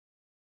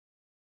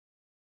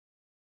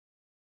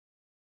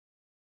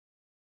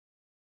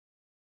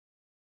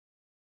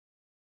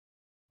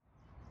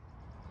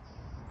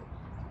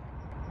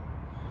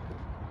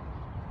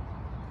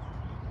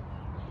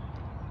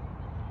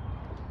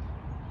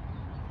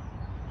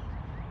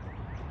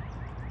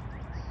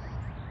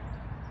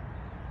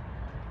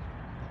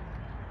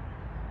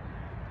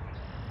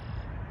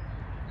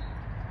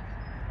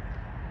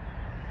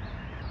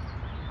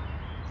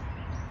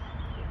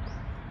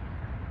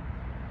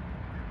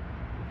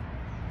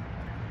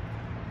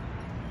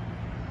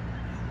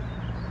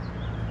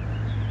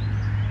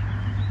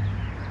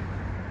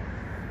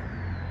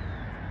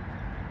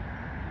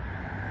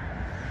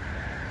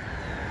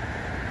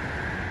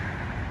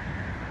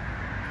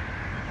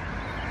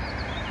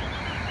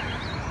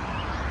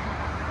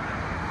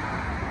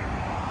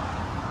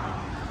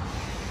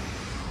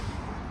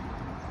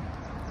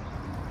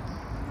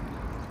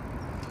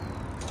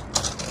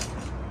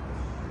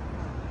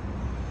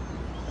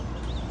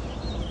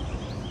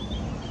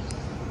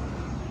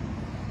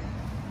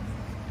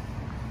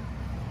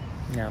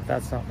Now, if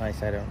that's not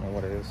nice, I don't know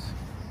what it is.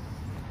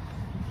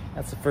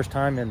 That's the first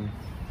time in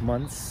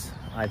months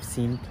I've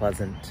seen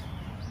pleasant.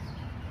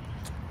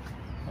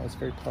 That was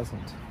very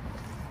pleasant.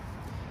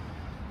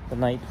 The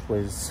night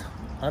was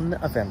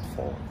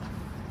uneventful.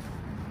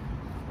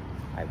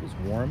 I was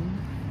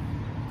warm.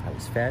 I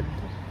was fed.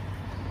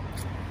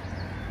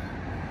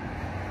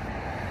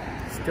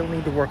 Still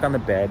need to work on the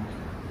bed.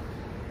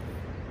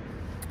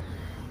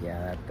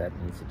 Yeah, that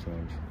needs to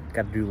change.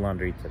 Got to do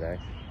laundry today.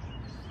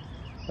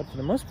 But for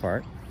the most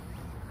part,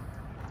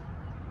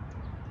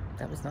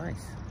 that was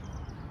nice.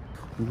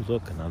 Ooh,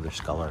 look, another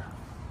sculler.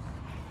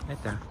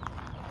 Right there.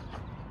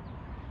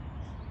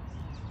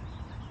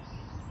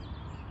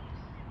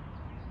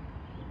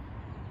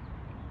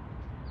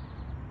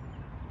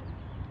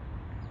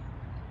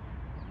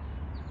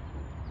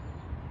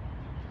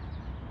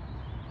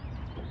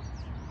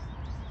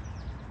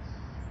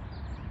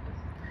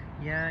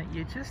 Yeah,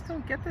 you just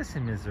don't get this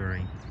in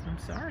Missouri. I'm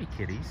sorry,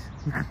 kitties.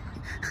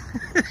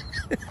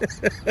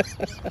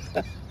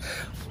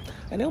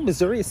 I know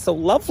Missouri is so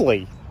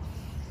lovely.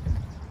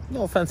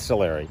 No offense to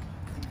Larry.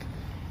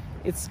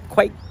 It's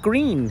quite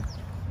green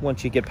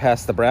once you get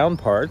past the brown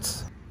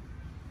parts.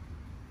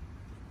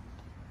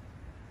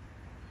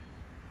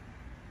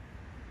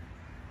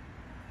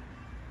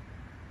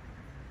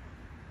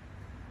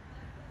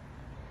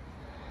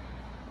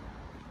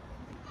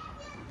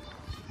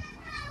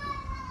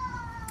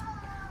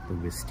 The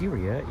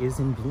wisteria is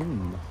in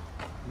bloom.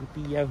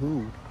 Yippee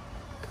yahoo.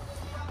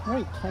 All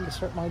right, time to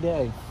start my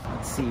day.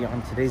 Let's see,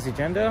 on today's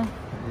agenda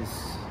is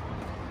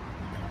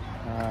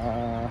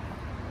a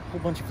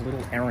whole bunch of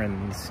little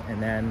errands, and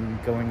then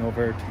going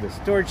over to the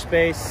storage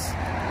space,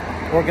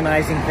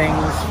 organizing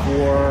things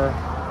for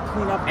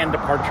cleanup and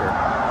departure.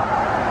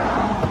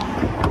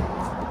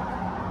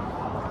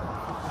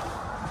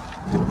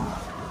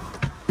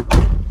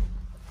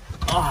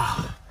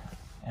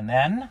 And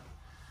then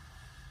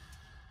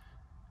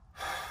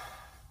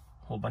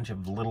whole bunch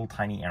of little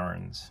tiny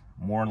errands,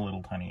 more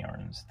little tiny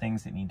errands,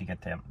 things that need to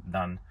get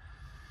done.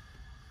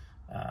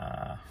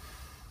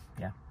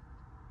 Yeah,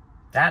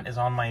 that is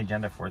on my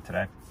agenda for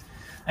today.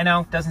 I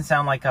know, doesn't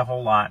sound like a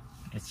whole lot.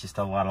 It's just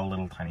a lot of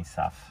little tiny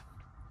stuff,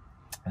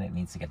 and it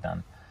needs to get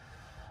done.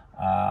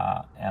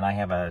 And I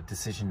have a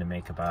decision to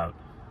make about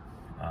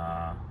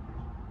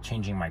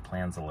changing my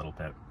plans a little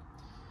bit.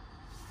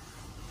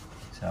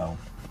 So,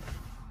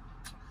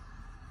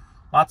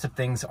 lots of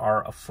things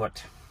are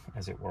afoot,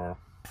 as it were.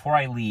 Before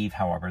I leave,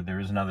 however, there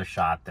is another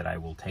shot that I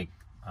will take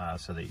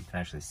so that you can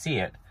actually see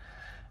it.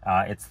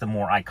 It's the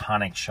more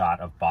iconic shot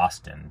of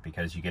Boston,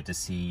 because you get to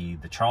see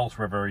the Charles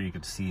River, you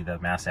get to see the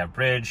Mass Ave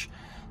Bridge,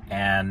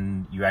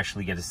 and you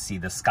actually get to see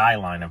the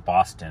skyline of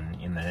Boston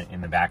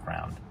in the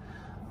background.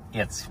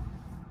 It's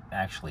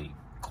actually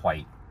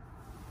quite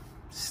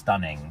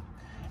stunning,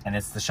 and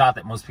it's the shot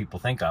that most people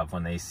think of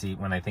when they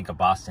think of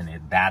Boston.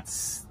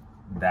 That's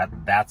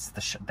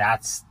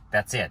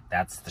it.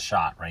 That's the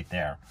shot right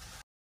there.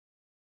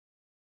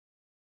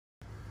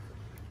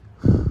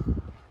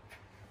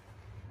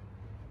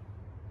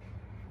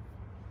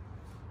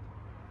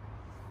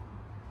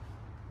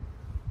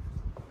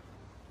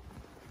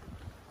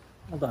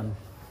 All done.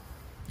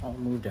 All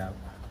moved out.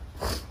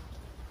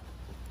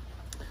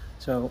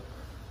 So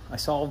I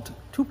solved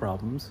 2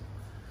 problems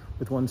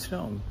with 1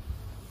 stone.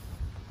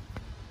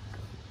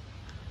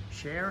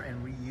 Share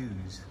and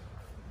reuse.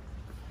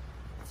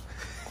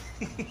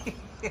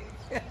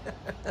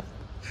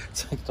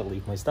 So I have to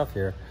leave my stuff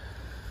here.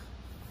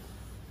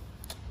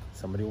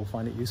 Somebody will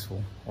find it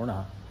useful or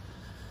not.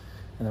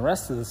 And the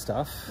rest of the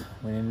stuff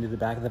went into the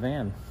back of the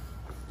van.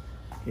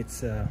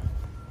 It's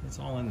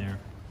all in there.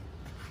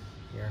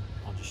 Here,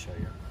 I'll just show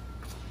you.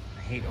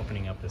 I hate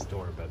opening up this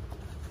door, but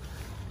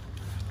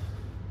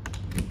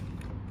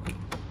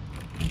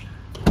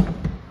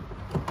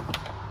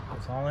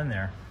it's all in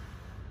there.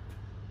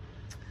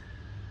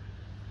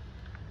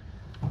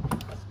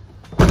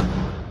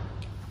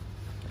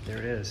 There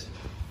it is,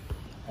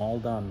 all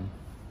done.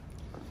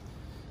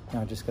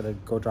 Now I just gotta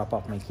go drop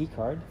off my key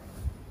card,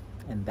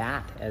 and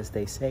that, as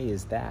they say,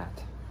 is that.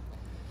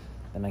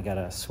 Then I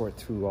gotta sort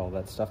through all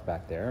that stuff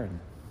back there, and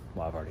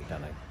well, I've already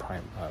done a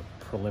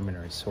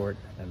preliminary sort,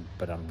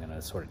 but I'm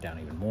gonna sort it down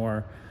even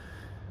more,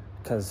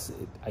 because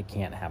I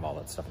can't have all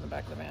that stuff in the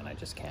back of the van. I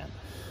just can't.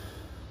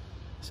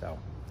 So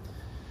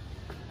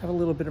I have a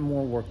little bit of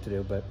more work to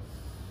do, but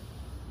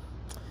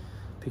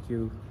pick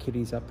your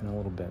kitties up in a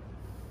little bit.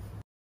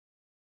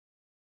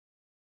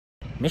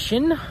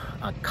 Mission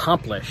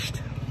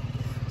accomplished.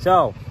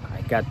 So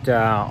I got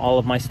all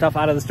of my stuff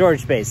out of the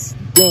storage space.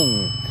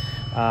 Ding.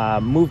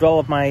 Moved all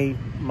of my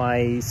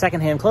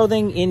secondhand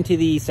clothing into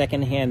the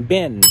secondhand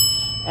bin.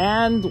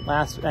 And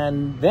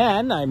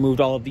then I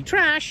moved all of the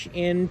trash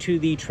into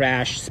the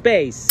trash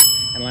space.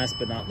 And last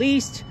but not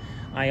least,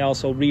 I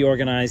also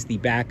reorganized the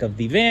back of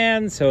the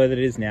van so that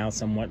it is now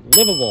somewhat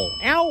livable.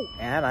 Ow!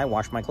 And I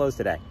washed my clothes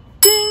today.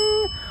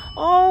 Ding!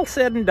 All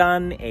said and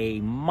done, a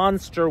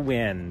monster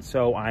win.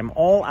 So I'm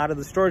all out of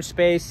the storage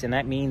space, and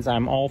that means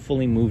I'm all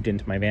fully moved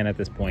into my van at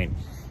this point.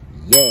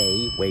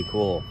 Yay, way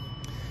cool.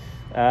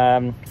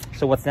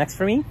 So what's next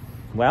for me?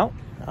 Well,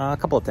 a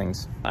couple of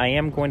things. I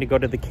am going to go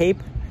to the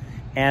Cape,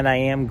 and I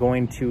am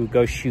going to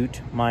go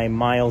shoot my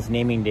Miles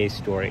naming day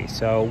story.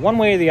 So one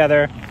way or the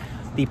other,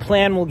 the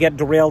plan will get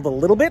derailed a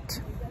little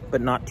bit,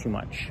 but not too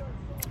much.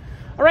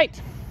 All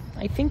right,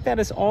 I think that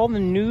is all the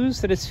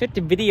news that is fit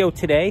to video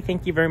today.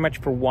 Thank you very much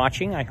for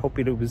watching. I hope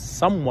it was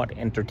somewhat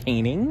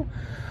entertaining.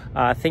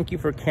 Thank you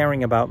for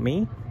caring about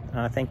me.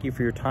 Thank you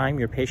for your time,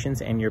 your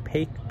patience, and your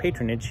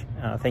patronage.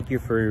 Thank you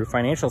for your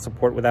financial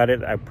support. Without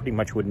it, I pretty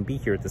much wouldn't be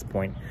here at this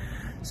point.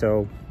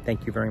 So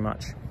thank you very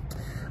much.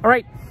 All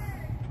right,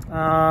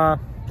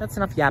 that's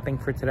enough yapping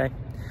for today.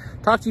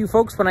 Talk to you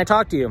folks when I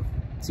talk to you.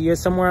 See you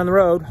somewhere on the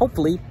road,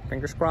 hopefully,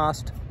 fingers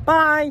crossed.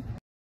 Bye.